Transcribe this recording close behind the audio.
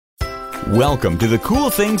Welcome to the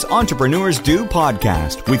Cool Things Entrepreneurs Do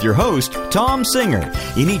podcast with your host, Tom Singer.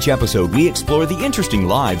 In each episode, we explore the interesting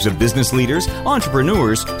lives of business leaders,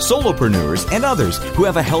 entrepreneurs, solopreneurs, and others who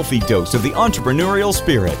have a healthy dose of the entrepreneurial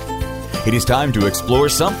spirit. It is time to explore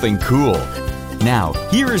something cool. Now,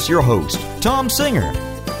 here is your host, Tom Singer.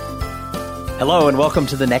 Hello, and welcome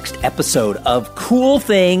to the next episode of Cool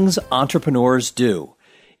Things Entrepreneurs Do.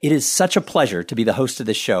 It is such a pleasure to be the host of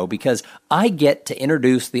this show because I get to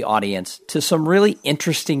introduce the audience to some really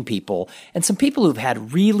interesting people and some people who've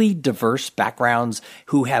had really diverse backgrounds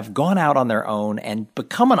who have gone out on their own and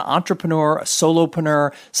become an entrepreneur, a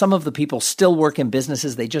solopreneur. Some of the people still work in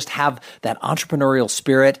businesses. They just have that entrepreneurial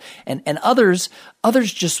spirit, and others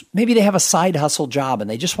just, maybe they have a side hustle job and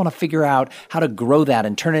they just want to figure out how to grow that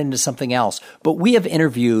and turn it into something else. But we have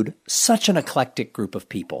interviewed such an eclectic group of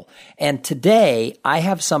people. And today I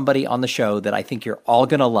have somebody on the show that I think you're all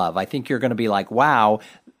going to love. I think you're going to be like, wow,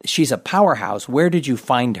 she's a powerhouse. Where did you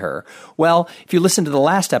find her? Well, if you listen to the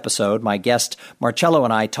last episode, my guest Marcello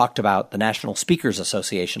and I talked about the National Speakers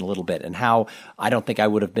Association a little bit and how I don't think I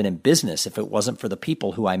would have been in business if it wasn't for the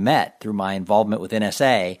people who I met through my involvement with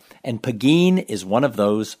NSA. And Pegeen is one of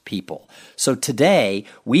those people. So today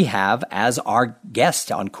we have, as our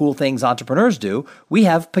guest on Cool Things Entrepreneurs Do, we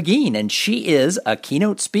have Pegeen, and she is a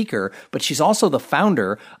keynote speaker, but she's also the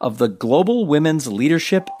founder of the Global Women's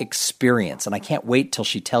Leadership Experience. And I can't wait till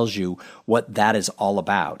she tells you what that is all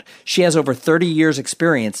about. She has over 30 years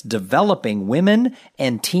experience developing women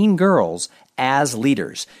and teen girls as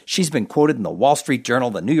leaders. She's been quoted in the Wall Street Journal,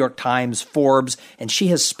 the New York Times, Forbes, and she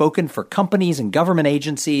has spoken for companies and government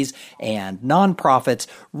agencies and nonprofits,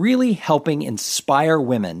 really helping inspire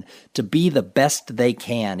women to be the best they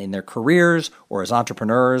can in their careers or as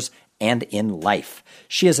entrepreneurs and in life.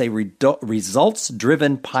 She is a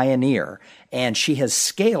results-driven pioneer, and she has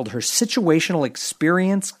scaled her situational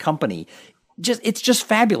experience company. It's just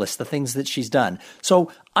fabulous, the things that she's done.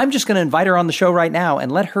 So I'm just going to invite her on the show right now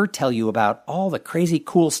and let her tell you about all the crazy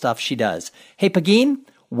cool stuff she does. Hey, Pegeen,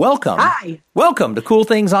 welcome. Hi. Welcome to Cool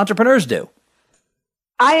Things Entrepreneurs Do.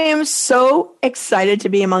 I am so excited to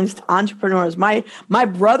be amongst entrepreneurs, my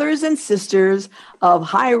brothers and sisters of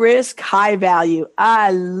high risk, high value.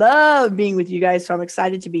 I love being with you guys, so I'm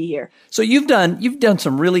excited to be here. So you've done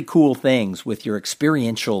some really cool things with your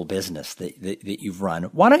experiential business that you've run.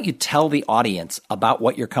 Why don't you tell the audience about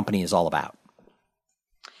what your company is all about?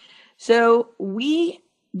 So we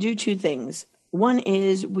do two things. One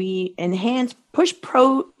is we enhance, push,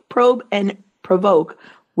 probe, and provoke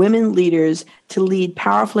women leaders to lead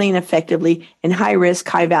powerfully and effectively in high-risk,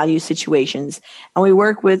 high-value situations. And we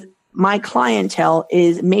work with, my clientele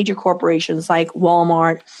is major corporations like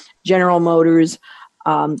Walmart, General Motors,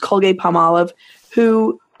 Colgate-Palmolive,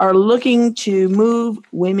 who are looking to move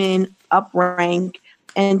women up rank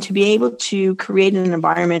and to be able to create an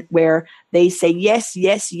environment where they say, yes,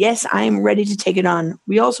 yes, yes, I am ready to take it on.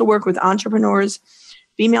 We also work with entrepreneurs,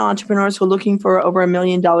 female entrepreneurs who are looking for over $1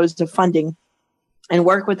 million of funding, and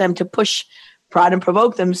work with them to push, prod, and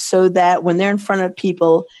provoke them so that when they're in front of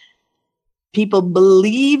people, people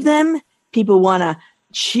believe them, people want to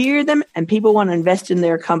cheer them, and people want to invest in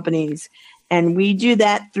their companies. And we do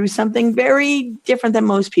that through something very different than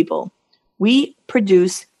most people. We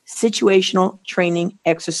produce situational training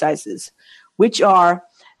exercises, which are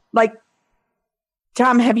like,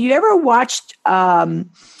 Tom, have you ever watched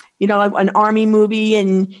like an army movie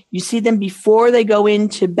and you see them before they go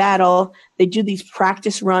into battle, they do these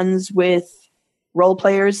practice runs with role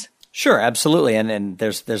players? Sure, absolutely. And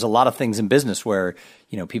there's a lot of things in business where,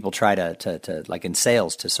 people try to like in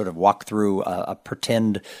sales, to sort of walk through a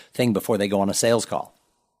pretend thing before they go on a sales call.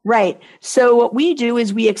 Right. So what we do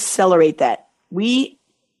is we accelerate that. We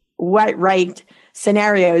write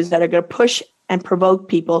scenarios that are going to push and provoke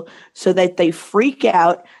people so that they freak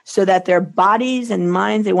out, so that their bodies and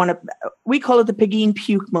minds, we call it the Pegeen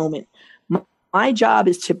puke moment. My job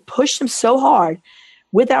is to push them so hard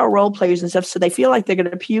with our role players and stuff so they feel like they're going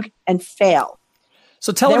to puke and fail.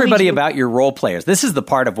 So tell everybody about your role players. This is the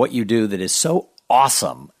part of what you do that is so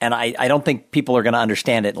awesome. And I don't think people are going to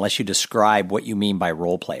understand it unless you describe what you mean by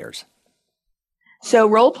role players. So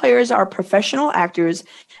role players are professional actors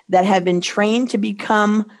that have been trained to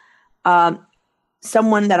become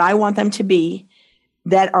someone that I want them to be,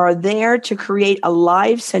 that are there to create a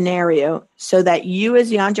live scenario so that you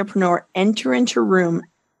as the entrepreneur enter into a room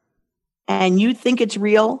and you think it's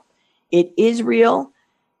real. It is real.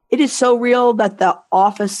 It is so real that the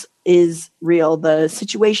office is real. The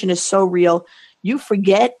situation is so real. You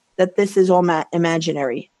forget that this is all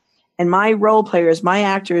imaginary. And my role players, my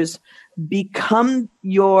actors become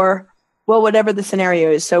your, whatever the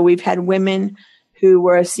scenario is. So we've had women who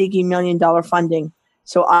were seeking $1 million funding.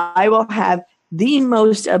 So I will have the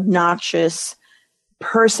most obnoxious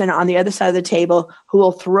person on the other side of the table who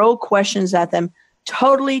will throw questions at them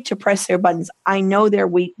totally to press their buttons. I know they're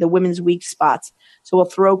weak, the women's weak spots. So we'll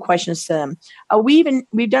throw questions to them.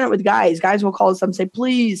 We've done it with guys. Guys will call us up and say,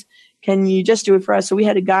 please, can you just do it for us? So we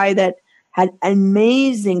had a guy that had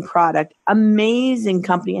amazing product, amazing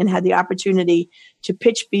company, and had the opportunity to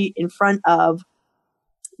pitch beat in front of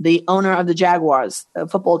the owner of the Jaguars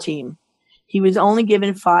football team. He was only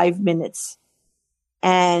given 5 minutes.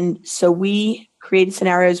 And so we created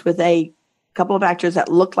scenarios with a couple of actors that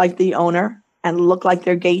looked like the owner and looked like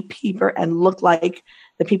their gatekeeper and looked like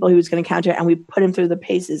the people he was going to counter. And we put him through the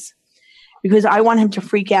paces because I want him to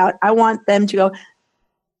freak out. I want them to go,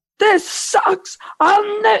 this sucks.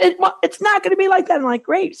 It's not going to be like that. I'm like,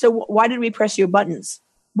 great. So why did we press your buttons?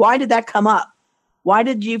 Why did that come up? Why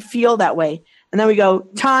did you feel that way? And then we go,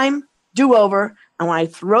 time, do over. And when I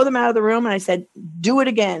throw them out of the room and I said, do it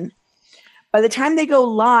again. By the time they go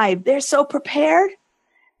live, they're so prepared.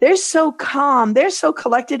 They're so calm. They're so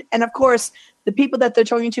collected. And of course, the people that they're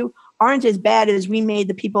talking to aren't as bad as we made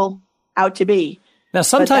the people out to be. Now,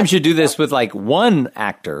 sometimes you do this with like one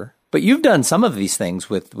actor, but you've done some of these things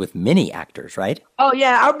with many actors, right? Oh,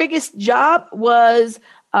 yeah. Our biggest job was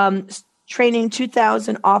training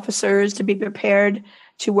 2,000 officers to be prepared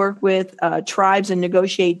to work with tribes and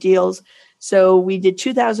negotiate deals. So we did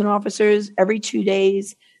 2,000 officers every 2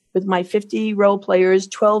 days with my 50 role players,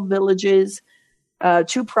 12 villages,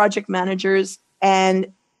 2 project managers.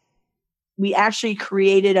 And we actually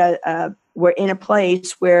created we're in a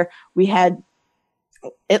place where we had,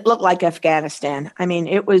 it looked like Afghanistan. I mean,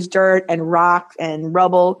 it was dirt and rock and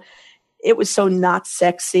rubble. It was so not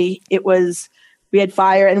sexy. We had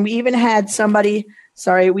fire, and we even had somebody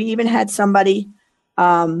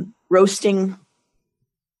roasting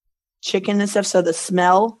chicken and stuff. So the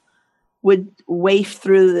smell would waft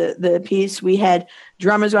through the piece. We had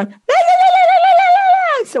drummers going, la, la, la, la, la,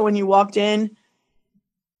 la. So when you walked in,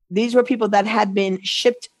 these were people that had been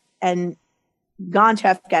shipped and gone to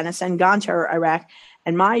Afghanistan, gone to Iraq.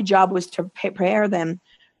 And my job was to prepare them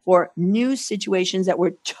for new situations that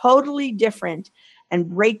were totally different and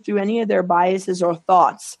break through any of their biases or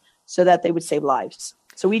thoughts so that they would save lives.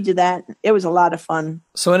 So we did that. It was a lot of fun.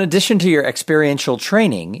 So in addition to your experiential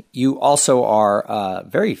training, you also are a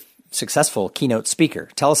very successful keynote speaker.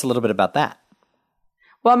 Tell us a little bit about that.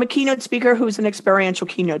 Well, I'm a keynote speaker who's an experiential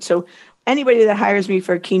keynote. So anybody that hires me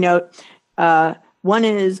for a keynote, one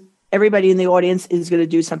is everybody in the audience is going to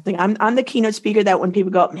do something. I'm the keynote speaker that when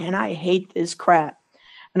people go, man, I hate this crap.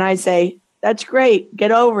 And I say, that's great.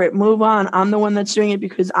 Get over it. Move on. I'm the one that's doing it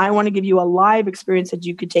because I want to give you a live experience that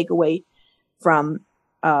you could take away from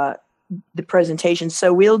the presentation.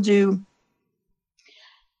 So we'll do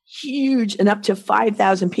huge and up to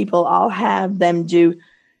 5,000 people. I'll have them do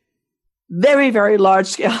very, very large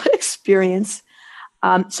scale experience.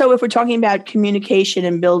 So if we're talking about communication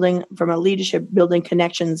and building from a leadership, building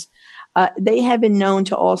connections, they have been known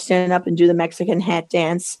to all stand up and do the Mexican hat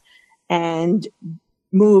dance and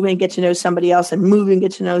move and get to know somebody else and move and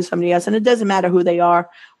get to know somebody else. And it doesn't matter who they are.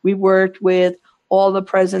 We worked with all the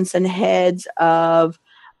presidents and heads of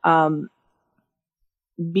BAE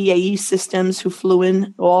Systems who flew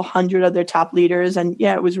in, all 100 of their top leaders. And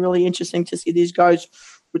yeah, it was really interesting to see these guys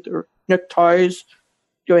with their neckties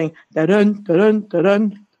going da-dun, da-dun,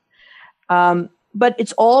 da-dun. But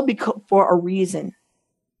it's all for a reason.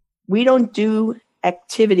 We don't do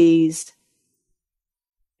activities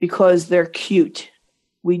because they're cute.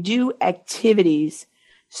 We do activities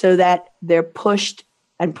so that they're pushed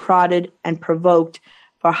and prodded and provoked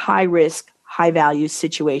for high risk, high value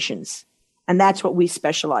situations. And that's what we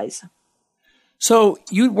specialize. So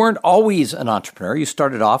you weren't always an entrepreneur. You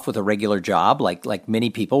started off with a regular job like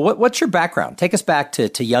many people. What's your background? Take us back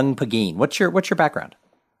to young Pegeen. What's your background?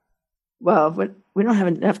 Well, we don't have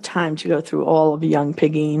enough time to go through all of young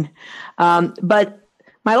Pegeen. But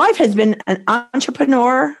my life has been an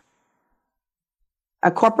entrepreneur, a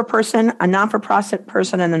corporate person, a non-for-profit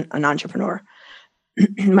person, and an entrepreneur.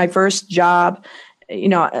 My first job, I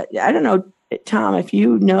don't know, Tom, if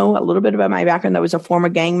you know a little bit about my background, that was a former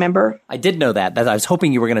gang member. I did know that. I was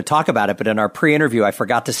hoping you were going to talk about it, but in our pre-interview, I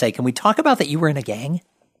forgot to say, can we talk about that you were in a gang?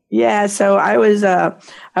 Yeah, so I was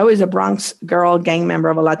a Bronx girl gang member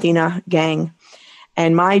of a Latina gang.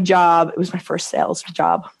 And my job, it was my first sales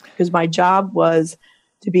job, because my job was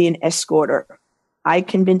to be an escorter. I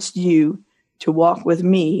convinced you to walk with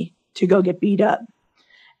me to go get beat up.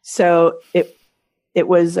 So it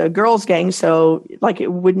was a girls' gang, so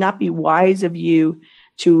it would not be wise of you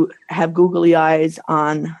to have googly eyes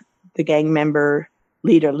on the gang member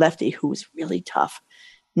leader, Lefty, who was really tough.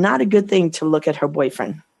 Not a good thing to look at her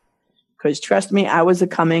boyfriend. Because trust me, I was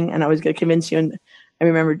coming and I was going to convince you. And I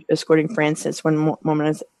remember escorting Francis one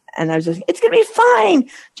moment, and I was just, it's going to be fine.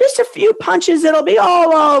 Just a few punches, it'll be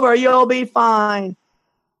all over. You'll be fine.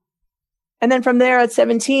 And then from there at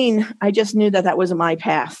 17, I just knew that wasn't my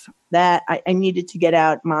path, that I needed to get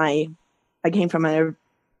out I came from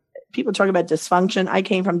people talk about dysfunction. I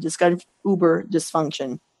came from uber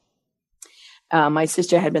dysfunction. My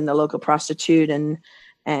sister had been the local prostitute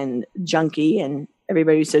and junkie, and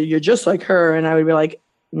everybody said, you're just like her. And I would be like,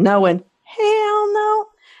 no, and hell no.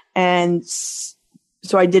 And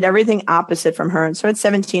so I did everything opposite from her. And so at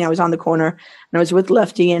 17, I was on the corner and I was with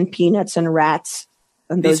Lefty and Peanuts and Rats.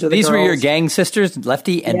 And these were your gang sisters,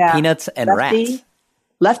 Lefty and Peanuts and Rats.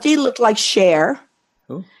 Lefty looked like Cher.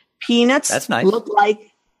 Ooh, Peanuts that's nice. Looked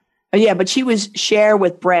like, but she was Cher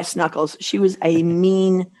with brass knuckles. She was a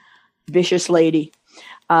mean, vicious lady.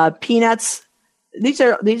 Peanuts, these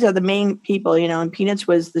are the main people, and Peanuts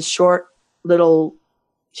was the short little,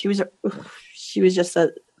 she was just like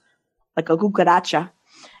a cucaracha.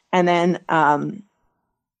 And then, and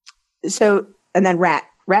then Rat.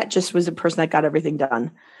 Rat just was a person that got everything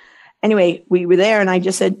done. Anyway, we were there and I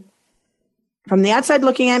just said, from the outside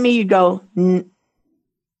looking at me, you'd go,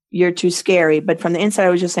 you're too scary. But from the inside, I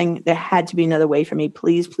was just saying there had to be another way for me.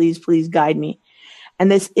 Please, please, please guide me. And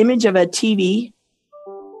this image of a TV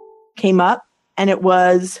came up and it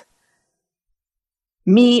was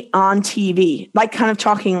me on TV, like kind of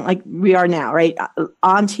talking like we are now, right?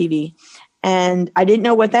 On TV. And I didn't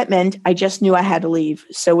know what that meant. I just knew I had to leave.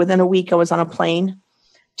 So within a week, I was on a plane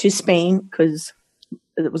to Spain because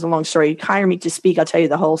it was a long story. Hire me to speak. I'll tell you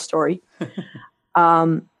the whole story.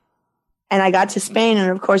 And I got to Spain. And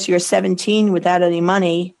of course, you're 17 without any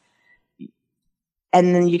money.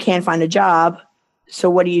 And then you can't find a job. So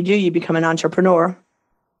what do? You become an entrepreneur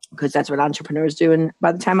because that's what entrepreneurs do. And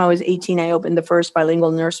by the time I was 18, I opened the first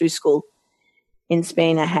bilingual nursery school in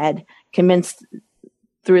Spain. I had convinced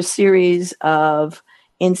through a series of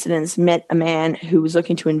incidents, met a man who was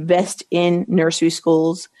looking to invest in nursery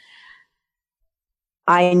schools.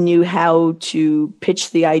 I knew how to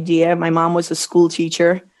pitch the idea. My mom was a school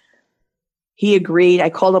teacher. He agreed.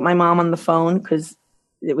 I called up my mom on the phone because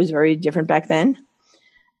it was very different back then.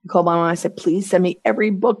 I called my mom. I said, please send me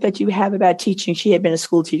every book that you have about teaching. She had been a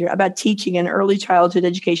school teacher, about teaching and early childhood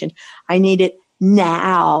education. I need it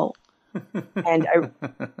now. And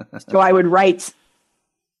so I would write.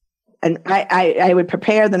 And I would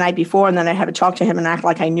prepare the night before, and then I'd have to talk to him and act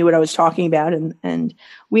like I knew what I was talking about. And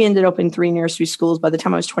we ended up in 3 nursery schools by the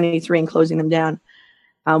time I was 23 and closing them down.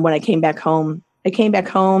 When I came back home,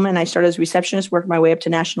 and I started as a receptionist, worked my way up to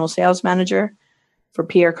national sales manager for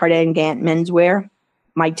Pierre Cardin Gant menswear.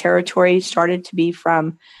 My territory started to be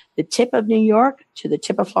from the tip of New York to the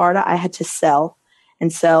tip of Florida. I had to sell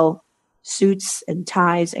suits and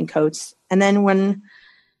ties and coats. And then when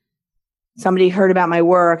somebody heard about my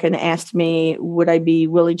work and asked me, would I be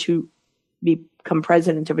willing to become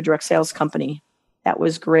president of a direct sales company? That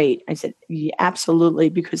was great. I said, yeah, absolutely,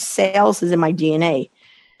 because sales is in my DNA.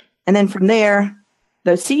 And then from there,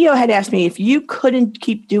 the CEO had asked me, if you couldn't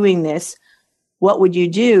keep doing this, what would you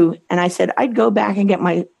do? And I said, I'd go back and get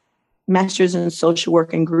my master's in social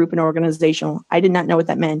work and group and organizational. I did not know what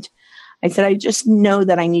that meant. I said, I just know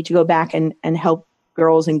that I need to go back and help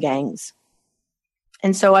girls in gangs.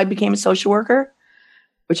 And so I became a social worker,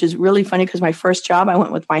 which is really funny because my first job, I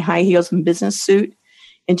went with my high heels and business suit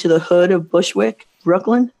into the hood of Bushwick,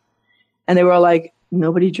 Brooklyn. And they were all like,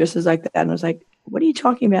 nobody dresses like that. And I was like, what are you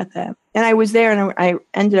talking about that? And I was there and I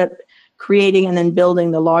ended up creating and then building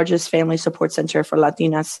the largest family support center for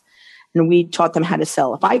Latinas. And we taught them how to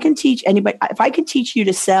sell. If I can teach you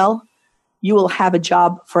to sell, you will have a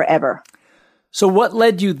job forever. So what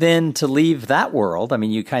led you then to leave that world? I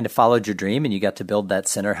mean, you kind of followed your dream and you got to build that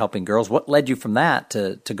center helping girls. What led you from that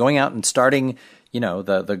to going out and starting,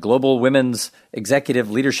 the Global Women's Executive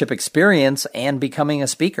Leadership Experience and becoming a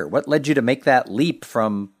speaker? What led you to make that leap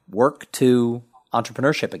from work to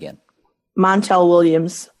entrepreneurship again? Montel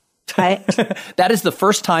Williams. That is the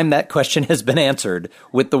first time that question has been answered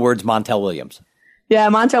with the words Montel Williams. Yeah,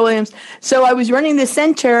 Montel Williams. So I was running the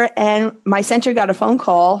center and my center got a phone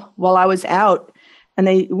call while I was out. And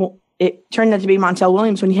it turned out to be Montel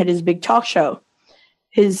Williams when he had his big talk show,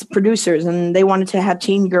 his producers. And they wanted to have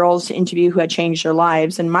teen girls to interview who had changed their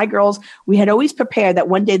lives. And my girls, we had always prepared that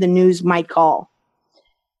one day the news might call.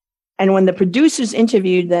 And when the producers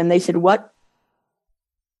interviewed them, they said,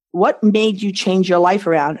 what made you change your life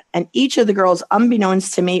around? And each of the girls,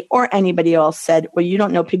 unbeknownst to me or anybody else, said, well, you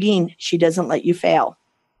don't know Pegeen. She doesn't let you fail.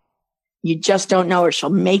 You just don't know her. She'll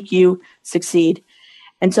make you succeed.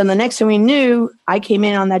 And so the next thing we knew, I came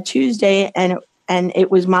in on that Tuesday and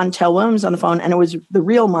it was Montel Williams on the phone, and it was the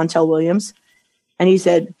real Montel Williams. And he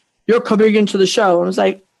said, "You're coming into the show." And I was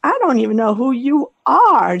like, "I don't even know who you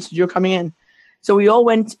are." He said, "You're coming in." So we all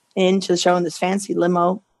went into the show in this fancy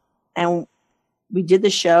limo, and we did the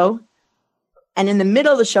show. And in the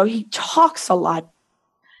middle of the show, he talks a lot.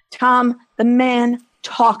 Tom, the man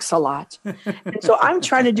talks a lot. And so I'm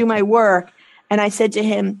trying to do my work. And I said to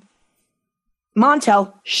him,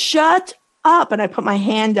 "Montel, shut up." And I put my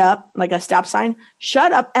hand up like a stop sign.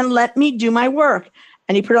 "Shut up and let me do my work."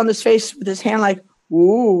 And he put on this face with his hand like,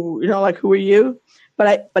 "Ooh, like, who are you?"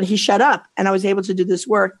 But he shut up, and I was able to do this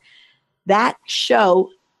work. That show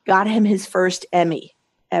got him his first Emmy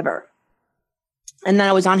ever. And then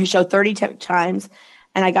I was on his show 30 times,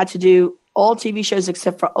 and I got to do all TV shows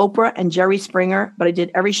except for Oprah and Jerry Springer, but I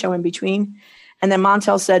did every show in between. And then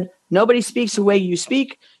Montel said, "Nobody speaks the way you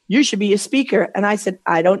speak. You should be a speaker." And I said,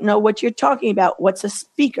 "I don't know what you're talking about. What's a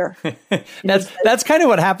speaker?" That's kind of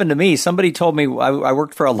what happened to me. Somebody told me I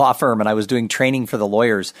worked for a law firm and I was doing training for the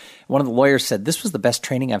lawyers. One of the lawyers said, "This was the best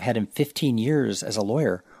training I've had in 15 years as a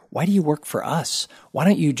lawyer. Why do you work for us? Why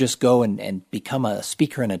don't you just go and become a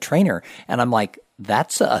speaker and a trainer?" And I'm like,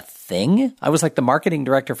 that's a thing? I was like the marketing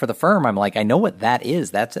director for the firm. I'm like, I know what that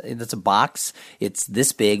is. That's a box. It's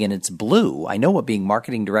this big and it's blue. I know what being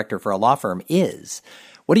marketing director for a law firm is.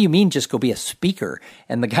 What do you mean just go be a speaker?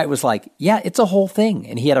 And the guy was like, yeah, it's a whole thing.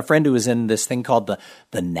 And he had a friend who was in this thing called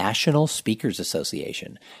the National Speakers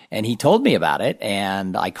Association. And he told me about it.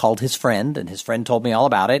 And I called his friend, and his friend told me all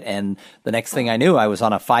about it. And the next thing I knew, I was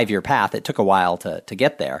on a 5-year path. It took a while to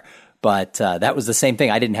get there. But that was the same thing.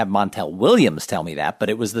 I didn't have Montel Williams tell me that, but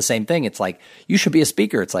it was the same thing. It's like, you should be a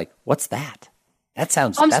speaker. It's like, what's that? That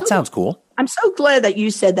sounds cool. I'm so glad that you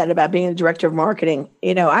said that about being a director of marketing.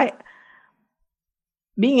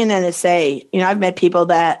 Being in NSA, I've met people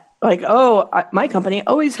that like, my company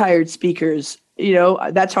always hired speakers.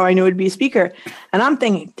 That's how I knew it'd be a speaker. And I'm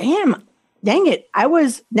thinking, dang it. I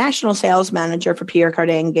was national sales manager for Pierre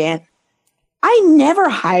Cardin Gant. I never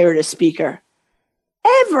hired a speaker,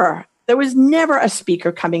 ever. There was never a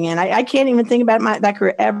speaker coming in. I can't even think about that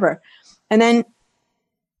career ever. And then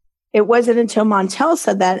it wasn't until Montel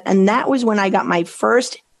said that, and that was when I got my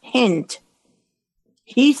first hint.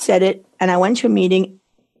 He said it, and I went to a meeting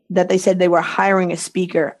that they said they were hiring a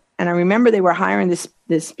speaker. And I remember they were hiring this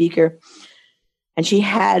speaker, and she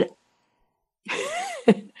had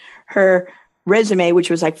her resume, which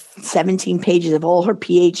was like 17 pages of all her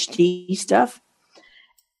PhD stuff.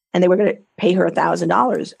 And they were going to pay her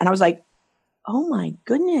 $1,000. And I was like, oh my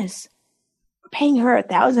goodness, paying her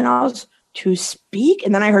 $1,000 to speak?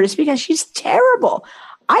 And then I heard her speak, and she's terrible.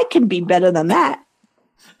 I can be better than that.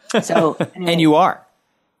 So, and you are.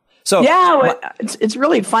 So yeah, it's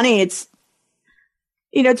really funny. It's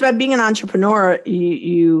about being an entrepreneur.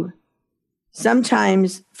 You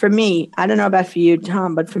sometimes, for me, I don't know about for you,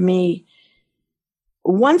 Tom, but for me,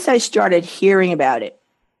 once I started hearing about it,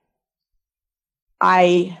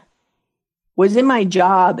 I was in my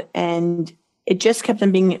job, and it just kept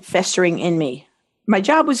on being festering in me. My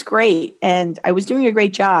job was great, and I was doing a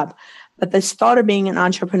great job, but the thought of being an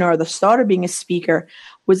entrepreneur, the thought of being a speaker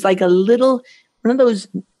was like one of those,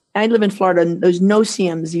 I live in Florida, and those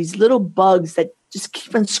no-see-ums, these little bugs that just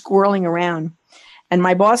keep on squirreling around. And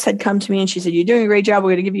my boss had come to me and she said, "You're doing a great job.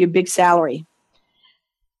 We're going to give you a big salary."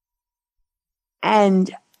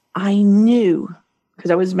 And I knew,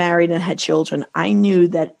 because I was married and had children, I knew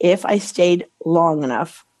that if I stayed long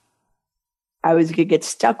enough, I was going to get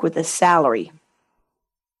stuck with a salary,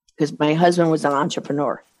 because my husband was an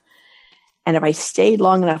entrepreneur. And if I stayed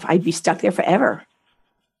long enough, I'd be stuck there forever,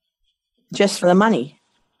 just for the money.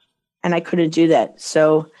 And I couldn't do that.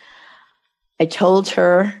 So I told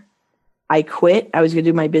her I quit. I was going to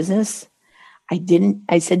do my business. I didn't.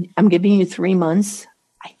 I said, "I'm giving you 3 months."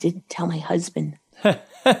 I didn't tell my husband.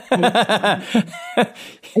 I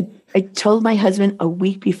told my husband a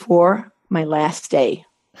week before my last day.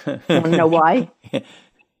 You want to know why?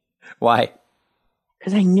 Why?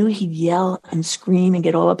 Because I knew he'd yell and scream and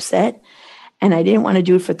get all upset. And I didn't want to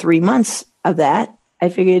do it for 3 months of that. I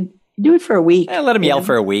figured, do it for a week. Let him yell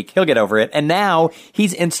for a week. He'll get over it. And now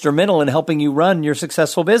he's instrumental in helping you run your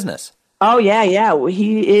successful business. Oh, yeah.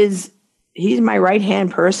 He's my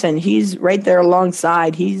right-hand person. He's right there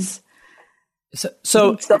alongside. He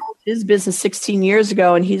sold his business 16 years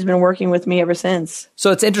ago, and he's been working with me ever since.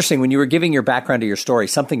 So it's interesting, when you were giving your background to your story,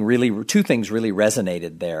 two things really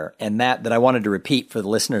resonated there, and that I wanted to repeat for the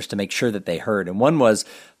listeners to make sure that they heard. And one was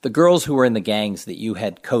the girls who were in the gangs that you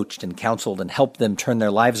had coached and counseled and helped them turn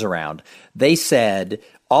their lives around.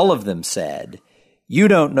 All of them said, "You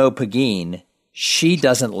don't know Pegeen, she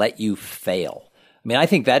doesn't let you fail. I mean, I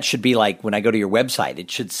think that should be like when I go to your website,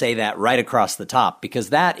 it should say that right across the top,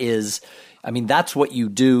 because that is, I mean, that's what you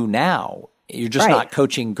do now. You're just not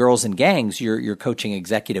coaching girls in gangs. You're coaching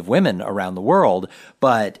executive women around the world,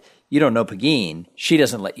 but you don't know Pegeen. She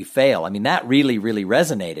doesn't let you fail. I mean, that really, really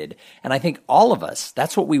resonated. And I think all of us,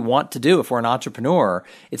 that's what we want to do if we're an entrepreneur.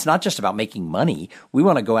 It's not just about making money. We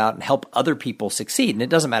want to go out and help other people succeed. And it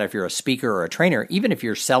doesn't matter if you're a speaker or a trainer, even if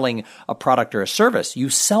you're selling a product or a service, you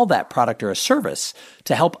sell that product or a service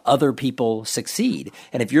to help other people succeed.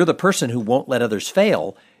 And if you're the person who won't let others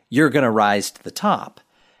fail, you're going to rise to the top.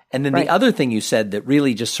 And then the other thing you said that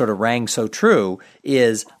really just sort of rang so true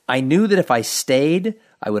is I knew that if I stayed,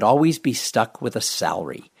 I would always be stuck with a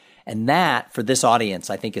salary. And that, for this audience,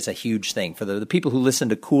 I think is a huge thing. For the people who listen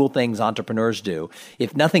to Cool Things Entrepreneurs Do,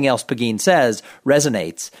 if nothing else Pegeen says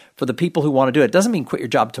resonates, for the people who want to do it, it doesn't mean quit your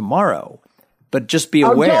job tomorrow, but just be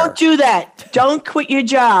aware. Don't do that. Don't quit your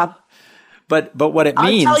job. But what it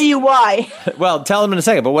means— I'll tell you why. Well, tell them in a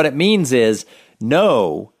second. But what it means is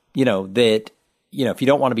know, that, if you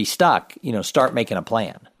don't want to be stuck, start making a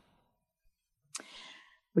plan.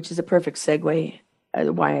 Which is a perfect segue.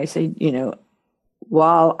 Why I say,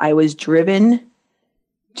 while I was driven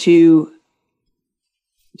to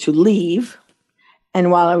leave, and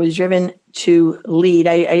while I was driven to lead,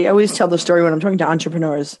 I always tell the story when I'm talking to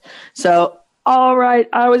entrepreneurs. So, all right,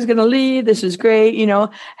 I was going to leave. This was great.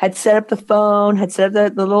 Had set up the phone, had set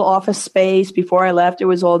up the little office space before I left. It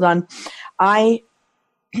was all done. I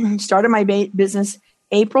started my business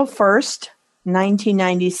April 1st,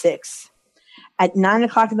 1996. At 9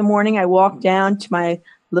 o'clock in the morning, I walked down to my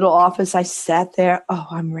little office. I sat there. Oh,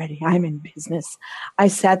 I'm ready. I'm in business. I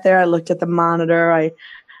sat there. I looked at the monitor. I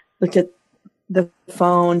looked at the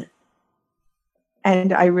phone.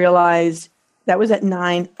 And I realized that was at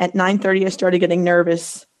 9. At 9:30, I started getting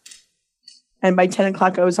nervous. And by 10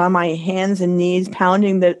 o'clock, I was on my hands and knees,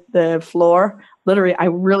 pounding the floor. Literally, I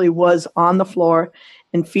really was on the floor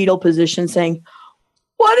in fetal position saying,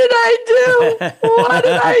 what did I do? What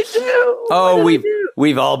did I do? Oh,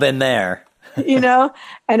 we've all been there.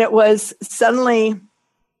 And it was suddenly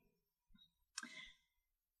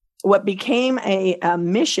what became a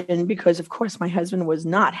mission, because of course my husband was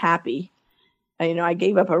not happy. I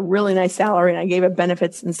gave up a really nice salary and I gave up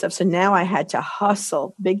benefits and stuff. So now I had to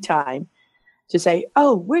hustle big time to say,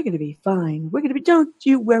 oh, we're going to be fine. Don't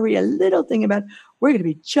you worry a little thing about it. We're going to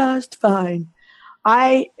be just fine.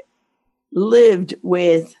 I lived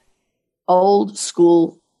with old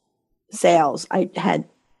school sales. I had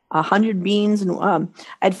 100 beans and I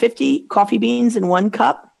had 50 coffee beans in one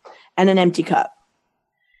cup and an empty cup.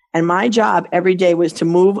 And my job every day was to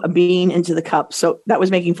move a bean into the cup. So that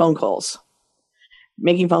was making phone calls. And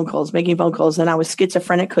I was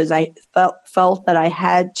schizophrenic because I felt that I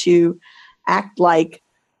had to act like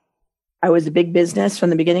I was a big business from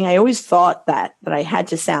the beginning. I always thought that I had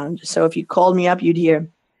to sound. So if you called me up, you'd hear,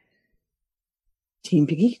 Team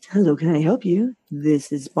Pegeen, hello, can I help you?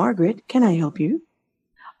 This is Margaret. Can I help you?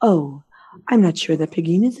 Oh, I'm not sure that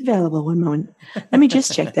Pegeen is available. One moment. Let me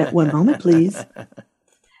just check that. One moment, please.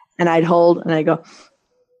 And I'd hold and I'd go,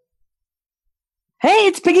 hey,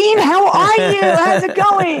 it's Pegeen. How are you? How's it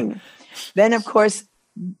going? Then, of course,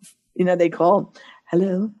 they call,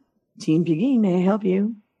 hello, Team Pegeen, may I help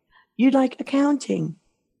you? You'd like accounting.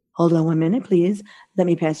 Hold on 1 minute, please. Let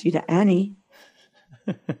me pass you to Annie.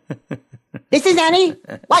 This is Annie.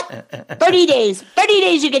 What? 30 days. 30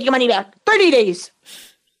 days you get your money back. 30 days.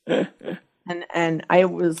 And I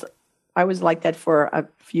was like that for a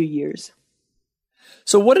few years.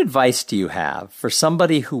 So what advice do you have for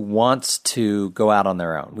somebody who wants to go out on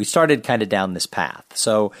their own? We started kind of down this path.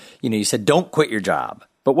 So, you said don't quit your job.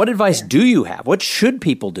 But what advice do you have? What should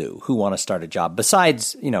people do who want to start a job?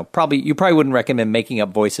 Besides, you probably wouldn't recommend making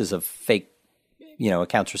up voices of fake,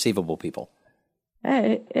 accounts receivable people.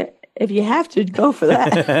 If you have to, go for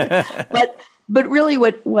that. but really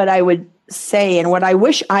what I would say and what I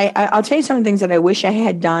wish I'll tell you some of the things that I wish I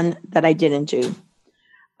had done that I didn't do.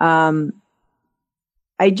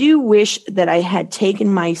 I do wish that I had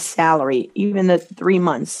taken my salary, even the 3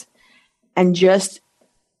 months, and just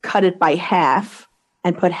cut it by half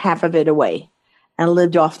and put half of it away and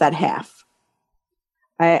lived off that half.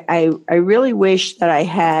 I really wish that I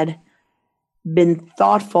had been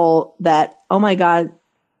thoughtful that, oh my God,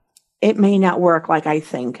 it may not work like I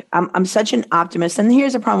think. I'm such an optimist. And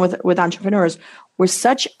here's the problem with entrepreneurs. We're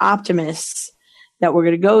such optimists that we're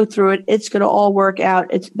going to go through it. It's going to all work out.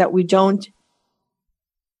 It's that we don't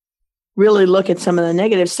really look at some of the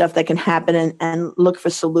negative stuff that can happen and look for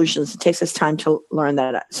solutions. It takes us time to learn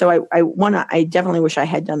that. So I definitely wish I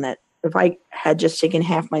had done that if I had just taken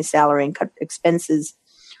half my salary and cut expenses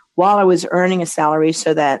while I was earning a salary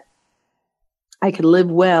so that I could live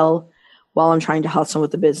well while I'm trying to hustle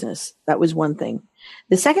with the business. That was one thing.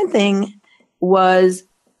 The second thing was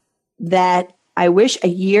that I wish a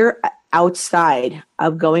year outside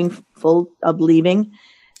of leaving,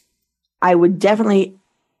 I would definitely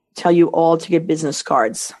tell you all to get business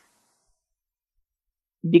cards.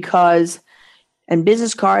 And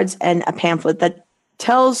business cards and a pamphlet that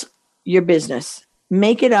tells your business.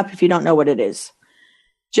 Make it up if you don't know what it is.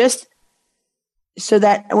 Just so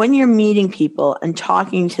that when you're meeting people and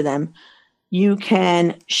talking to them, you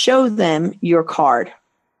can show them your card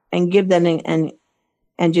and give them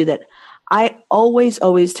and do that. I always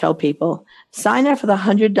tell people, sign up for the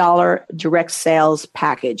 $100 direct sales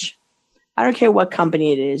package. I don't care what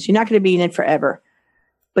company it is. You're not going to be in it forever.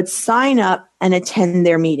 But sign up and attend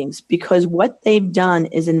their meetings, because what they've done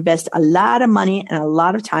is invest a lot of money and a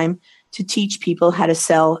lot of time to teach people how to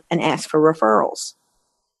sell and ask for referrals.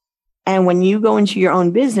 And when you go into your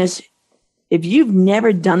own business, if you've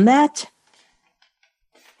never done that,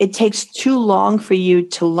 it takes too long for you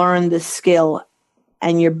to learn the skill,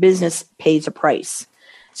 and your business pays a price.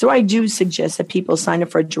 So I do suggest that people sign up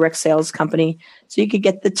for a direct sales company so you could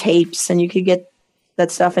get the tapes and you could get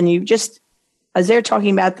that stuff, and you just, as they're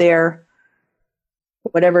talking about their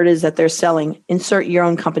whatever it is that they're selling, insert your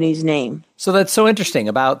own company's name. So that's so interesting.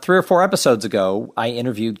 About 3 or 4 episodes ago, I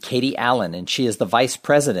interviewed Katie Allen, and she is the vice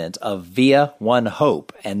president of Via One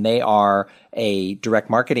Hope, and they are a direct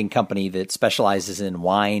marketing company that specializes in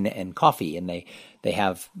wine and coffee, and they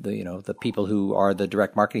have the people who are the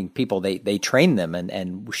direct marketing people. They train them,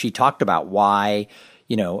 and she talked about why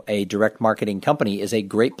a direct marketing company is a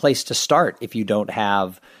great place to start if you don't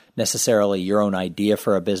have necessarily your own idea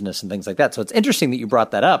for a business and things like that. So it's interesting that you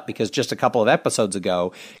brought that up, because just a couple of episodes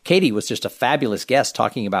ago, Katie was just a fabulous guest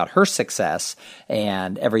talking about her success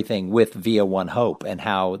and everything with Via One Hope, and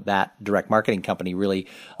how that direct marketing company really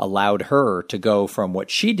allowed her to go from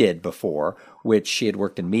what she did before, which she had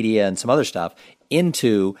worked in media and some other stuff,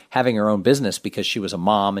 into having her own business because she was a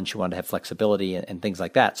mom and she wanted to have flexibility and things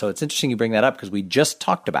like that. So it's interesting you bring that up, because we just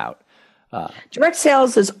talked about direct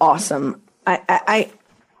sales is awesome.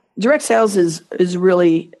 Direct sales is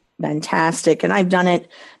really fantastic, and I've done it.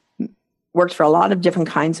 Worked for a lot of different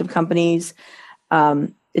kinds of companies.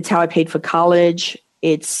 It's how I paid for college.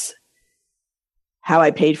 It's how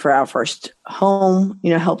I paid for our first home.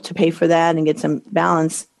 Helped to pay for that and get some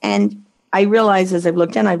balance. And I realized as I've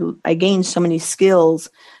looked in, I gained so many skills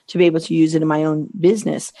to be able to use it in my own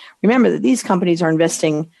business. Remember that these companies are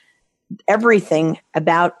investing everything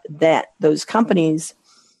about those companies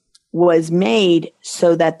was made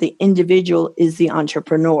so that the individual is the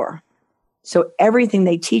entrepreneur. So everything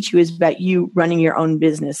they teach you is about you running your own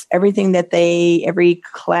business. Every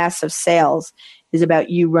class of sales is about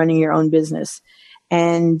you running your own business.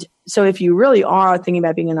 And so if you really are thinking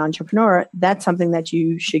about being an entrepreneur, that's something that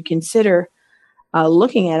you should consider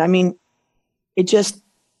looking at. I mean, it just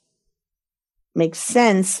makes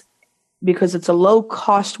sense because it's a low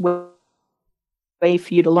cost way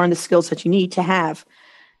for you to learn the skills that you need to have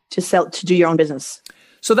to do your own business.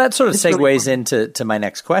 So that sort of segues into my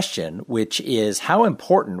next question, which is how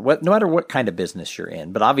important, no matter what kind of business you're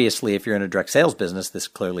in, but obviously if you're in a direct sales business, this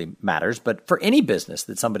clearly matters, but for any business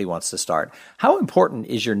that somebody wants to start, how important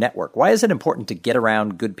is your network? Why is it important to get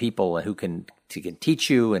around good people who can teach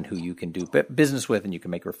you and who you can do business with and you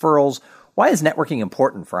can make referrals? Why is networking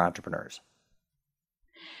important for entrepreneurs?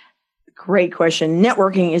 Great question.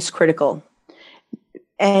 Networking is critical.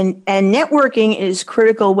 And networking is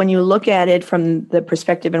critical when you look at it from the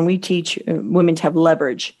perspective, and we teach women to have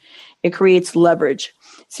leverage. It creates leverage.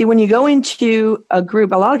 See, when you go into a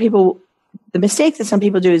group, a lot of people, the mistake that some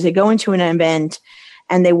people do is they go into an event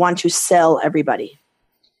and they want to sell everybody.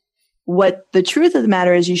 What the truth of the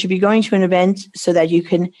matter is, you should be going to an event so that you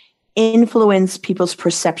can influence people's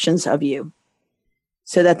perceptions of you,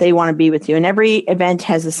 so that they want to be with you. And every event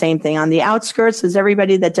has the same thing. On the outskirts is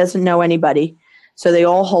everybody that doesn't know anybody. So they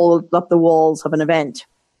all hold up the walls of an event.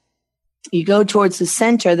 You go towards the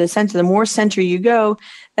center, the more center you go,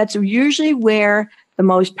 that's usually where the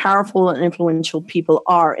most powerful and influential people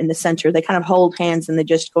are, in the center. They kind of hold hands and they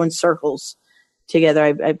just go in circles together.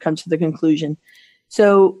 I've come to the conclusion.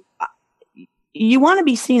 So you want to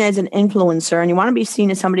be seen as an influencer, and you want to be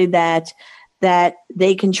seen as somebody that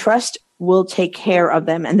they can trust will take care of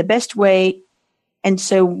them. And the best way, and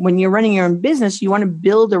so when you're running your own business, you want to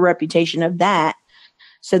build a reputation of that,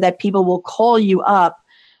 so that people will call you up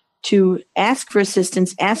to ask for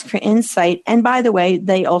assistance, ask for insight. And by the way,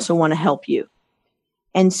 they also want to help you.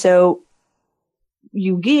 And so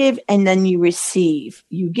you give and then you receive.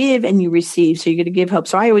 You give and you receive. So you're going to give hope.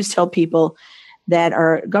 So I always tell people that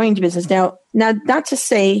are going into business now, not to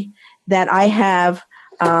say that I have,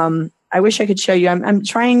 I wish I could show you. I'm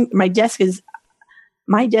trying. My desk is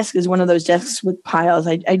one of those desks with piles.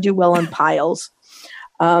 I do well on piles.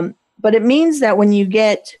 But it means that when you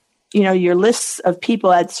get, your lists of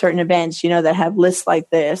people at certain events, that have lists like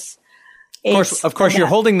this. Of course, you're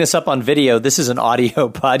holding this up on video. This is an audio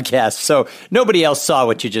podcast, so nobody else saw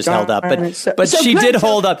what you just held up. But she did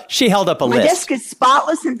hold up. She held up a list. My desk is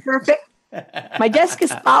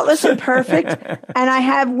spotless and perfect. And I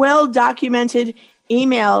have well documented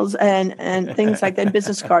emails and things like that,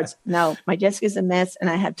 business cards. No, my desk is a mess, and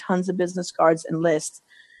I have tons of business cards and lists.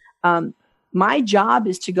 My job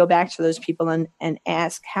is to go back to those people and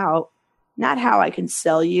ask not how I can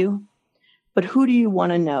sell you, but who do you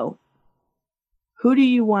want to know? Who do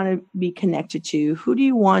you want to be connected to? Who do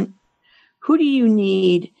you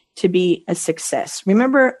need to be a success?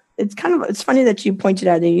 Remember, it's funny that you pointed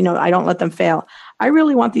out that, I don't let them fail. I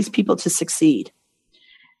really want these people to succeed.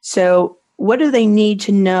 So what do they need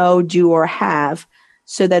to know, do, or have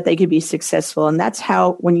so that they could be successful? And that's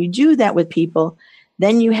how, when you do that with people,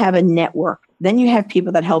 then you have a network. Then you have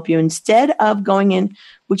people that help you instead of going in,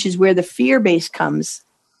 which is where the fear-based comes.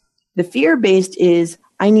 The fear-based is,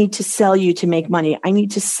 I need to sell you to make money. I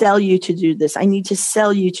need to sell you to do this. I need to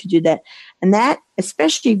sell you to do that. And that,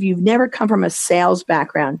 especially if you've never come from a sales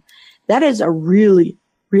background, that is a really,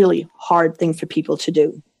 really hard thing for people to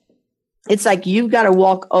do. It's like you've got to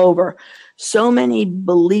walk over so many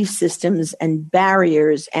belief systems and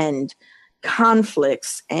barriers and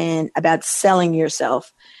conflicts and about selling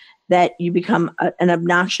yourself that you become an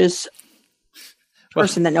obnoxious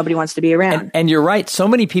person that nobody wants to be around. And you're right. So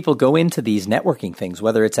many people go into these networking things,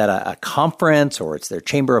 whether it's at a conference or it's their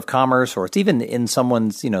chamber of commerce or it's even in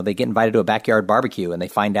someone's, they get invited to a backyard barbecue and they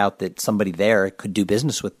find out that somebody there could do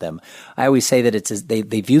business with them. I always say that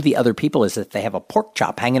they view the other people as if they have a pork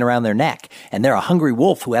chop hanging around their neck and they're a hungry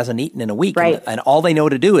wolf who hasn't eaten in a week. Right. And all they know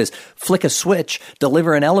to do is flick a switch,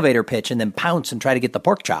 deliver an elevator pitch, and then pounce and try to get the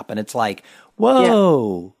pork chop. And it's like,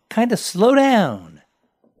 whoa, kind of slow down.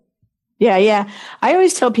 Yeah. I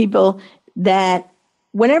always tell people that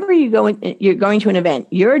whenever you're going to an event,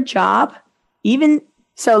 your job,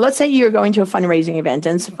 so let's say you're going to a fundraising event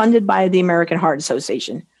and it's funded by the American Heart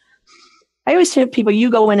Association. I always tell people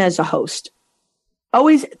you go in as a host.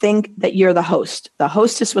 Always think that you're the host, the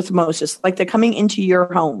hostess with Moses, like they're coming into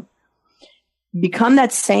your home. Become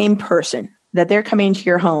that same person that they're coming into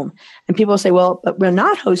your home. And people say, well, but we're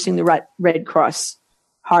not hosting the Red Cross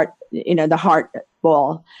heart, the heart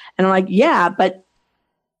ball. And I'm like, yeah, but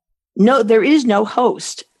no, there is no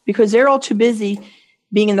host because they're all too busy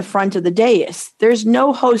being in the front of the dais. There's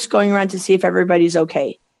no host going around to see if everybody's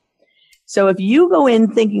okay. So if you go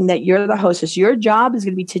in thinking that you're the hostess, your job is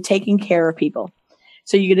going to be to taking care of people.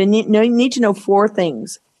 So you're going to need to know 4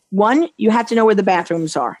 things. 1, you have to know where the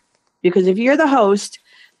bathrooms are because if you're the host,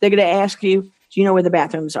 they're going to ask you, do you know where the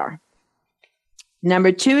bathrooms are?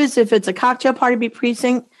 Number 2 is if it's a cocktail party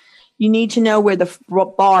precinct, you need to know where the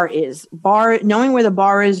bar is. Knowing where the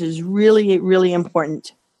bar is really, really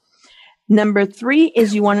important. Number 3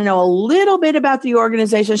 is you want to know a little bit about the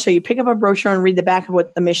organization. So you pick up a brochure and read the back of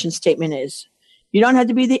what the mission statement is. You don't have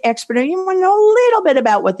to be the expert. You want to know a little bit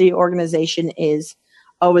about what the organization is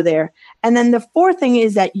over there. And then the 4th thing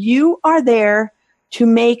is that you are there to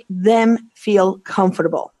make them feel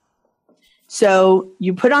comfortable. So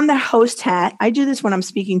you put on the host hat. I do this when I'm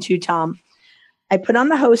speaking to Tom. I put on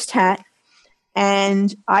the host hat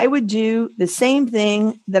and I would do the same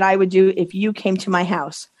thing that I would do if you came to my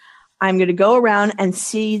house. I'm going to go around and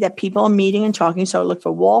see that people are meeting and talking. So I look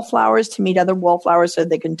for wallflowers to meet other wallflowers so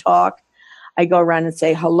they can talk. I go around and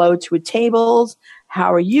say hello to tables.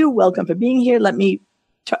 How are you? Welcome for being here. Let me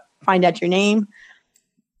find out your name.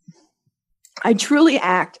 I truly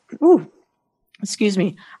act.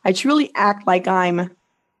 I truly act like I'm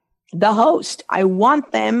the host. I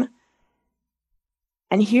want them.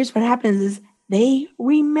 And here's what happens is they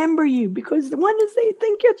remember you because one is they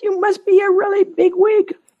think you must be a really big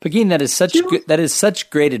wig. Pegeen, that is such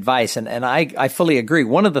great advice, and I fully agree.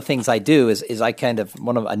 One of the things I do is I kind of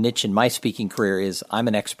one of a niche in my speaking career is I'm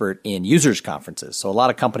an expert in users conferences. So a lot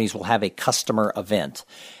of companies will have a customer event,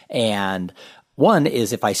 and One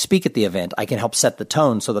is if I speak at the event, I can help set the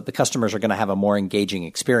tone so that the customers are going to have a more engaging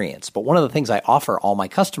experience. But one of the things I offer all my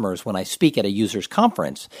customers when I speak at a users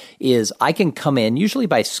conference is I can come in, usually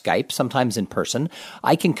by Skype, sometimes in person.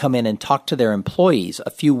 I can come in and talk to their employees a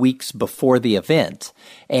few weeks before the event.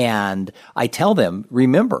 And I tell them,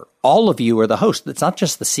 remember, all of you are the host. It's not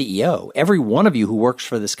just the CEO. Every one of you who works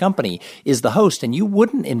for this company is the host, and you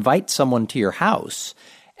wouldn't invite someone to your house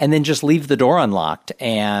and then just leave the door unlocked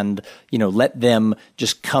and, let them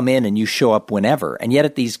just come in and you show up whenever. And yet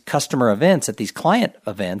at these customer events, at these client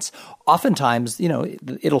events, oftentimes,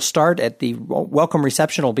 it'll start at the welcome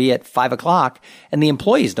reception will be at 5:00 and the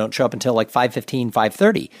employees don't show up until like 5:15,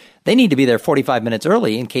 5:30. They need to be there 45 minutes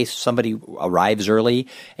early in case somebody arrives early,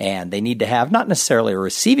 and they need to have not necessarily a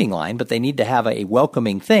receiving line, but they need to have a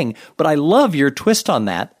welcoming thing. But I love your twist on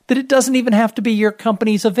that it doesn't even have to be your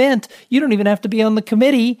company's event. You don't even have to be on the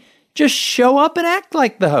committee. Just show up and act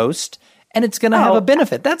like the host, and it's going to have a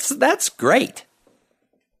benefit. That's great.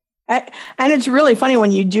 And it's really funny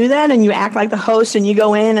when you do that and you act like the host and you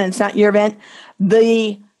go in and it's not your event.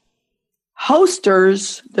 The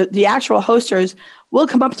hosters, the actual hosters, will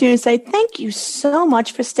come up to you and say, "Thank you so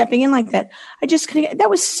much for stepping in like that. That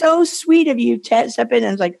was so sweet of you to step in."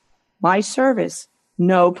 And it's like, my service,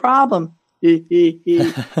 no problem. Hey,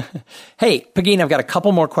 Pegeen, I've got a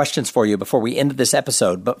couple more questions for you before we end this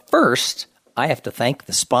episode. But first, I have to thank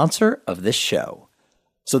the sponsor of this show.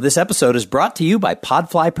 So this episode is brought to you by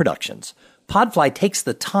Podfly Productions. Podfly takes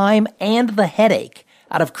the time and the headache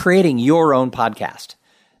out of creating your own podcast.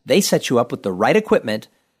 They set you up with the right equipment,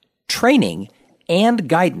 training, and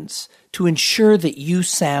guidance to ensure that you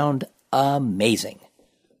sound amazing.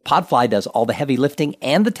 Podfly does all the heavy lifting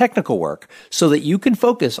and the technical work so that you can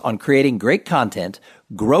focus on creating great content,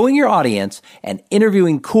 growing your audience, and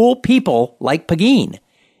interviewing cool people like Pegeen.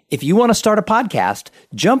 If you want to start a podcast,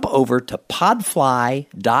 jump over to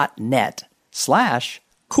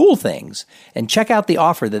podfly.net/coolthings and check out the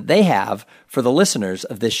offer that they have for the listeners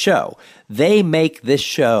of this show. They make this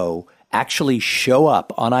show actually show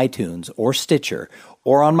up on iTunes or Stitcher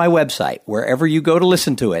or on my website, wherever you go to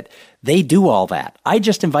listen to it. They do all that. I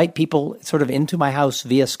just invite people sort of into my house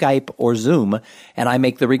via Skype or Zoom, and I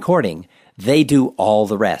make the recording. They do all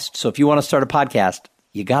the rest. So if you want to start a podcast,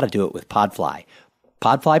 you got to do it with Podfly.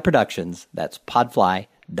 Podfly Productions, that's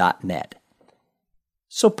podfly.net.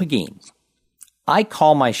 So Pegeen, I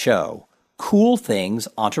call my show Cool Things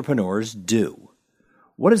Entrepreneurs Do.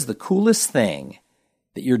 What is the coolest thing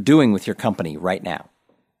that you're doing with your company right now?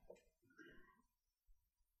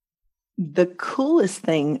 The coolest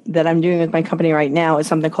thing that I'm doing with my company right now is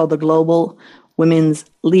something called the Global Women's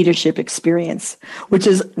Leadership Experience, which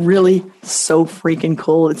is really so freaking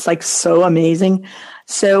cool. It's like so amazing.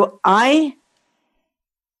 So I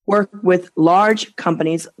work with large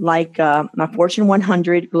companies like a Fortune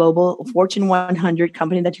 100 global, Fortune 100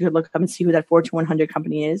 company that you could look up and see who that Fortune 100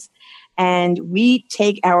 company is. And we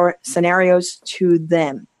take our scenarios to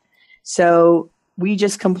them. So we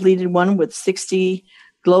just completed one with 60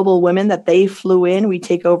 global women that they flew in. We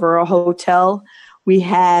take over a hotel. We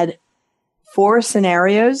had 4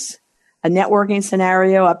 scenarios, a networking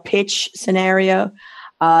scenario, a pitch scenario,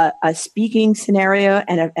 a speaking scenario,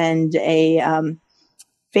 and a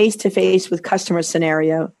face-to-face with customer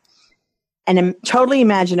scenario. And totally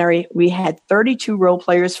imaginary, we had 32 role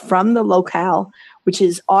players from the locale, which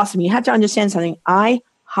is awesome. You have to understand something. I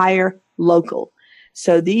hire local.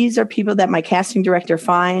 So these are people that my casting director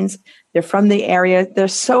finds. They're from the area. They're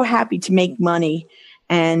so happy to make money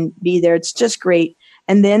and be there. It's just great.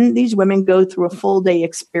 And then these women go through a full day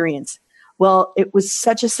experience. Well, it was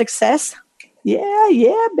such a success.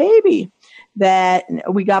 Yeah, baby. That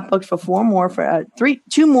we got booked for 4 more, for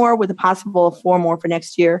 2 more with a possible 4 more for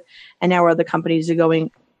next year. And now other companies are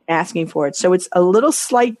asking for it. So it's a little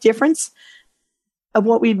slight difference of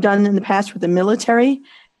what we've done in the past with the military.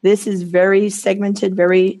 This is very segmented,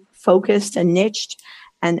 very focused and niched,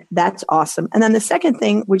 and that's awesome. And then the second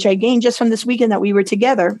thing, which I gained just from this weekend that we were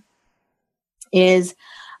together, is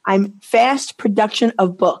I'm fast production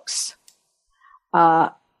of books.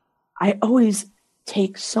 I always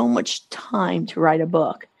take so much time to write a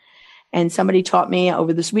book. And somebody taught me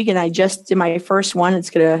over this weekend, I just did my first one. It's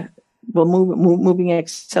moving at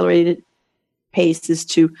accelerated pace is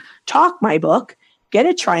to talk my book, get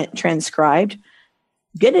it transcribed,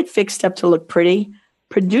 get it fixed up to look pretty,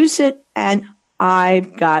 produce it, and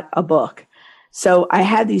I've got a book. So I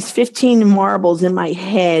had these 15 marbles in my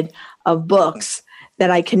head of books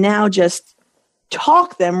that I can now just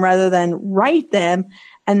talk them rather than write them,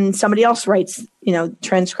 and somebody else writes,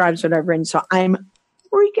 transcribes whatever. And so I'm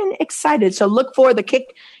freaking excited. So look for the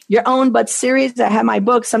Kick Your Own Butt series. I have my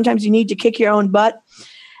book. Sometimes you need to kick your own butt.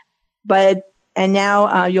 And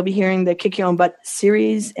now you'll be hearing the Kick Your Own Butt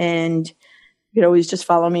series. And you can always just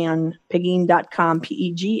follow me on Pegine.com,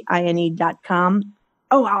 Pegine.com.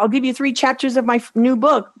 Oh, I'll give you 3 chapters of my new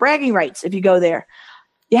book, Bragging Rights, if you go there.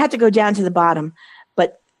 You have to go down to the bottom.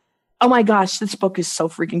 But, oh my gosh, this book is so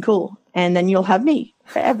freaking cool. And then you'll have me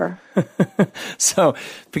forever. So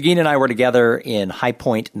Pegine and I were together in High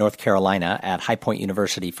Point, North Carolina at High Point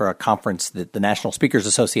University for a conference that the National Speakers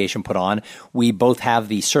Association put on. We both have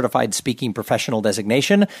the Certified Speaking Professional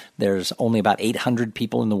designation. There's only about 800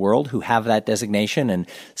 people in the world who have that designation, and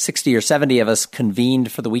 60 or 70 of us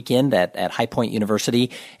convened for the weekend at High Point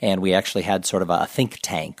University, and we actually had sort of a think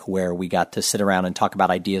tank where we got to sit around and talk about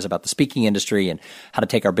ideas about the speaking industry and how to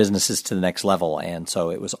take our businesses to the next level. And so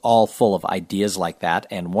it was all full of ideas like that.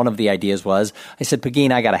 And one of the ideas was, I said,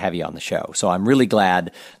 Pegine, I got to have you on the show. So I'm really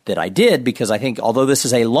glad that I did, because I think although this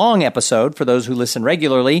is a long episode for those who listen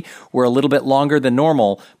regularly, we're a little bit longer than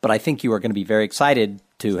normal, but I think you are going to be very excited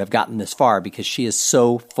to have gotten this far because she is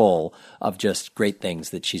so full of just great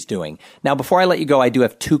things that she's doing. Now, before I let you go, I do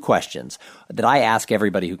have 2 questions that I ask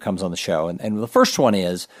everybody who comes on the show. And the first one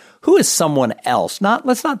is, who is someone else?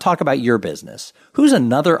 Let's not talk about your business. Who's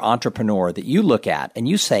another entrepreneur that you look at and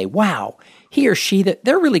you say, wow, he or she, that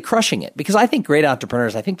they're really crushing it? Because I think great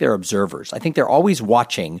entrepreneurs, I think they're observers. I think they're always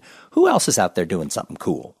watching who else is out there doing something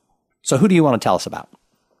cool. So who do you want to tell us about?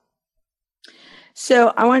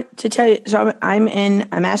 So I want to tell you, so I'm in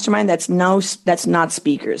a mastermind that's not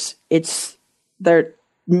speakers. They're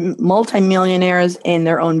multimillionaires in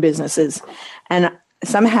their own businesses. And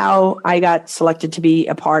somehow I got selected to be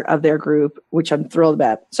a part of their group, which I'm thrilled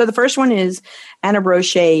about. So the first one is Anna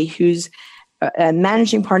Brochet, who's a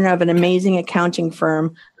managing partner of an amazing accounting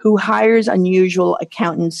firm who hires unusual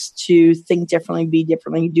accountants to think differently, be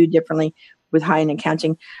differently, do differently with high-end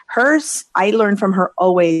accounting. I learned from her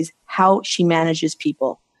always how she manages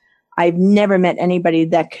people. I've never met anybody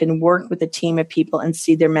that can work with a team of people and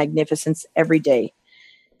see their magnificence every day.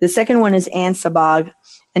 The second one is Ann Sabag,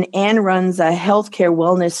 and Ann runs a healthcare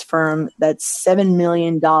wellness firm that's $7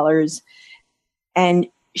 million. And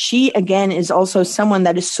she, again, is also someone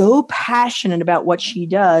that is so passionate about what she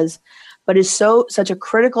does, but is such a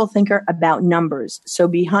critical thinker about numbers. So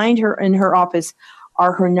behind her in her office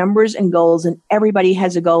are her numbers and goals, and everybody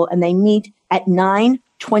has a goal, and they meet at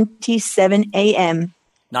 9:27 a.m.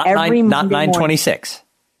 Not 9:26.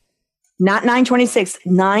 Not 9:26,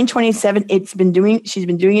 9:27. She's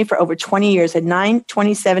been doing it for over 20 years. At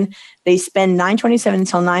 9:27, they spend 9:27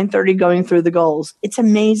 until 9:30 going through the goals. It's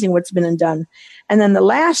amazing what's been done. And then the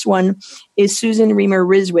last one is Susan Reamer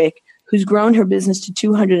Riswick, who's grown her business to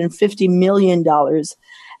 $250 million.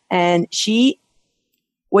 And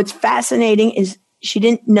what's fascinating is she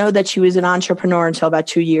didn't know that she was an entrepreneur until about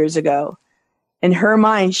 2 years ago. In her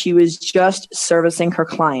mind, she was just servicing her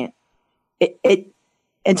client.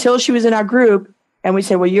 Until she was in our group and we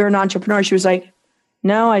said, well, you're an entrepreneur. She was like,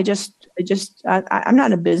 no, I'm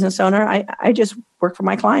not a business owner. I just work for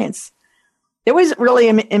my clients. It was really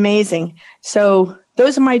amazing. So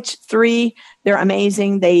those are my 3. They're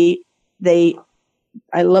amazing. I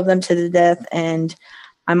love them to the death, and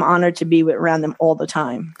I'm honored to be around them all the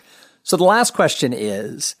time. So the last question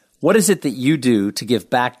is, what is it that you do to give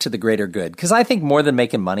back to the greater good? Because I think more than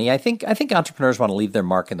making money, I think entrepreneurs want to leave their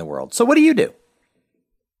mark in the world. So what do you do?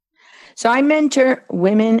 So I mentor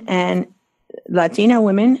women and Latina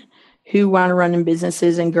women who want to run in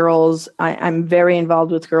businesses, and girls. I'm very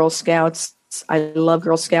involved with Girl Scouts. I love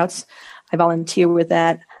Girl Scouts. I volunteer with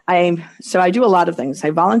that. So I do a lot of things. I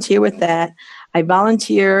volunteer with that. I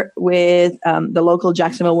volunteer with the local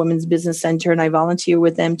Jacksonville Women's Business Center, and I volunteer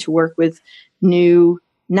with them to work with new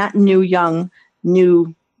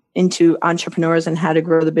into entrepreneurs and how to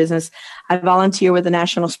grow the business. I volunteer with the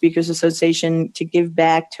National Speakers Association to give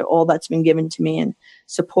back to all that's been given to me and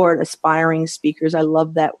support aspiring speakers. I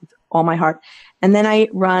love that with all my heart. And then I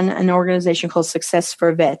run an organization called Success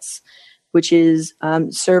for Vets, which is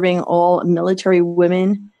serving all military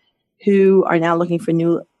women who are now looking for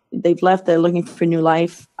they're looking for new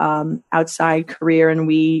life outside career, and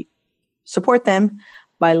we support them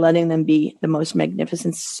by letting them be the most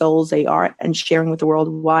magnificent souls they are and sharing with the world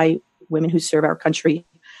why women who serve our country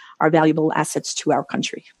are valuable assets to our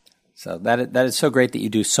country. So that is so great that you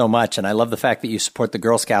do so much, and I love the fact that you support the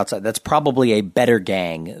Girl Scouts. That's probably a better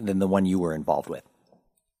gang than the one you were involved with.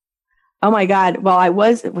 Oh my God. Well,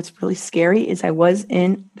 what's really scary is I was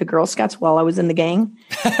in the Girl Scouts while I was in the gang,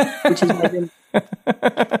 which is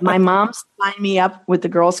my mom signed me up with the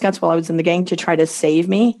Girl Scouts while I was in the gang to try to save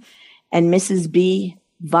me. And Mrs. B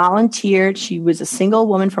volunteered. She was a single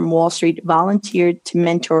woman from Wall Street, volunteered to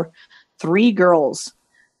mentor 3 girls,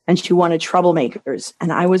 and she wanted troublemakers.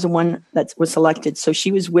 And I was the one that was selected. So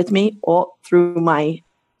she was with me all through my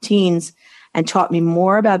teens and taught me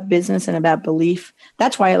more about business and about belief.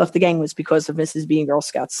 That's why I left the gang, was because of Mrs. B and Girl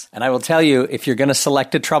Scouts. And I will tell you, if you're going to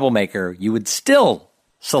select a troublemaker, you would still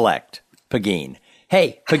select Pegeen.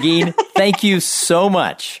 Hey, Pegeen, thank you so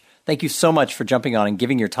much. Thank you so much for jumping on and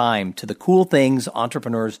giving your time to the Cool Things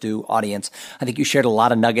Entrepreneurs Do audience. I think you shared a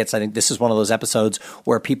lot of nuggets. I think this is one of those episodes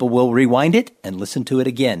where people will rewind it and listen to it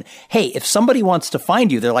again. Hey, if somebody wants to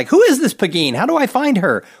find you, they're like, who is this Pegeen? How do I find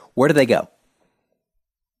her? Where do they go?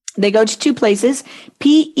 They go to 2 places,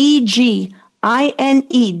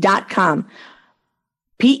 PEGINE.com.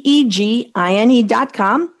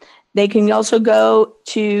 PEGINE.com. They can also go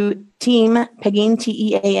to Team Pegeen,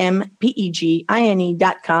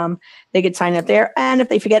 TEAMPEGINE.com. They could sign up there. And if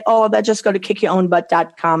they forget all of that, just go to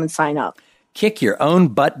kickyourownbutt.com and sign up.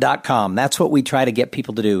 Kickyourownbutt.com. That's what we try to get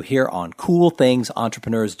people to do here on Cool Things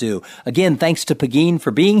Entrepreneurs Do. Again, thanks to Pegeen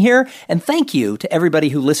for being here. And thank you to everybody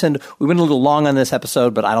who listened. We went a little long on this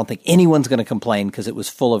episode, but I don't think anyone's going to complain because it was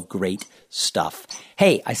full of great stuff.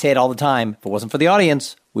 Hey, I say it all the time. If it wasn't for the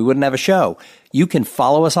audience, we wouldn't have a show. You can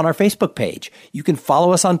follow us on our Facebook page. You can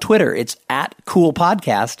follow us on Twitter. It's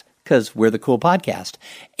 @CoolPodcast, because we're the Cool Podcast.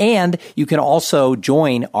 And you can also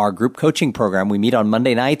join our group coaching program. We meet on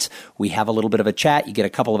Monday nights. We have a little bit of a chat. You get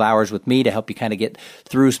a couple of hours with me to help you kind of get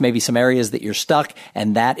through maybe some areas that you're stuck.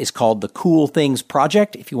 And that is called the Cool Things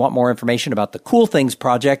Project. If you want more information about the Cool Things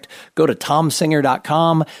Project, go to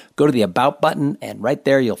tomsinger.com, go to the About button, and right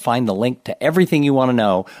there you'll find the link to everything you want to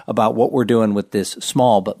know about what we're doing with this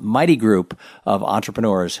small but mighty group of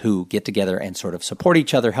entrepreneurs who get together and sort of support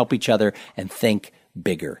each other, help each other, and think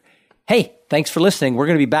bigger. Hey, thanks for listening. We're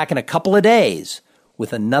going to be back in a couple of days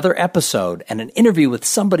with another episode and an interview with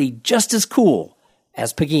somebody just as cool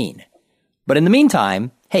as Pegeen. But in the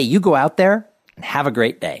meantime, hey, you go out there and have a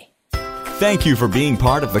great day. Thank you for being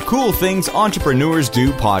part of the Cool Things Entrepreneurs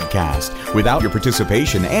Do podcast. Without your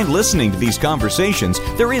participation and listening to these conversations,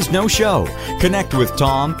 there is no show. Connect with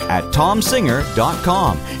Tom at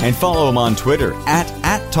tomsinger.com and follow him on Twitter at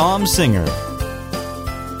 @TomSinger.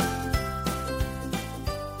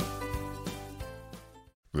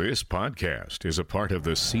 This podcast is a part of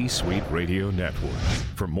the C-Suite Radio Network.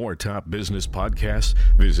 For more top business podcasts,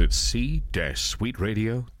 visit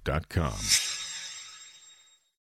c-suiteradio.com.